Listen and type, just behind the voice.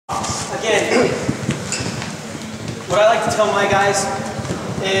again, what I like to tell my guys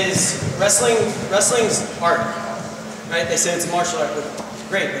is wrestling's art, right? They say it's a martial art, but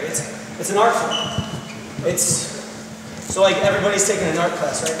great, but it's an art form. So like everybody's taking an art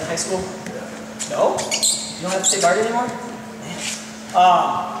class, right, in high school? No? You don't have to take art anymore? Man.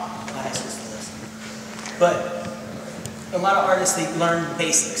 My high school still does. But a lot of artists, they learn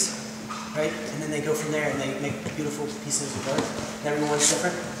basics, right? And then they go from there and they make beautiful pieces of art. And everyone's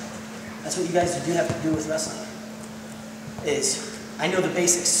different. That's what you guys do have to do with wrestling. I know the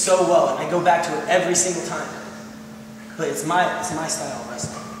basics so well, and I go back to it every single time. But it's my style of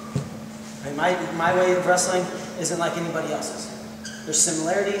wrestling. Right? My way of wrestling isn't like anybody else's. There's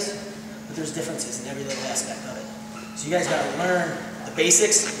similarities, but there's differences in every little aspect of it. So you guys got to learn the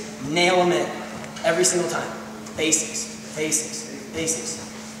basics, nail them in every single time. Basics, basics, basics.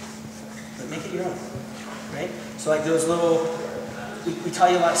 But make it your own, right? So like those little, we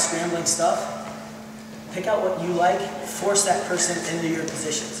tell you a lot of scrambling stuff. Pick out what you like, force that person into your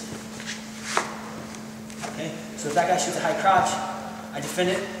positions. Okay? So if that guy shoots a high crotch, I defend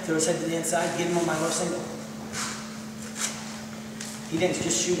it, throw his head to the inside, get him on my low single. He didn't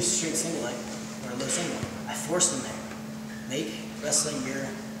just shoot a straight single leg or a low single. I forced him there. Make wrestling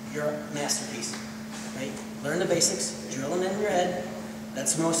your masterpiece. Right? Learn the basics, drill them in your head.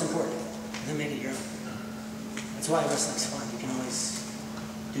 That's the most important. And then make it your own. That's why wrestling's fun. You can always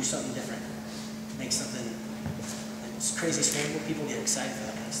do something different. Make something, it's crazy scramble, people get excited for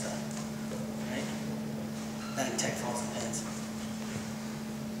that kind of stuff, right? That and tech falls and pins.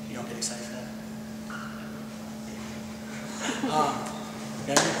 You don't get excited for that?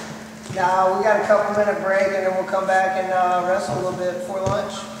 Nah, we got a couple-minute break and then we'll come back and wrestle a little bit before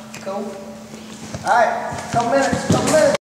lunch. Cool? Alright, couple minutes.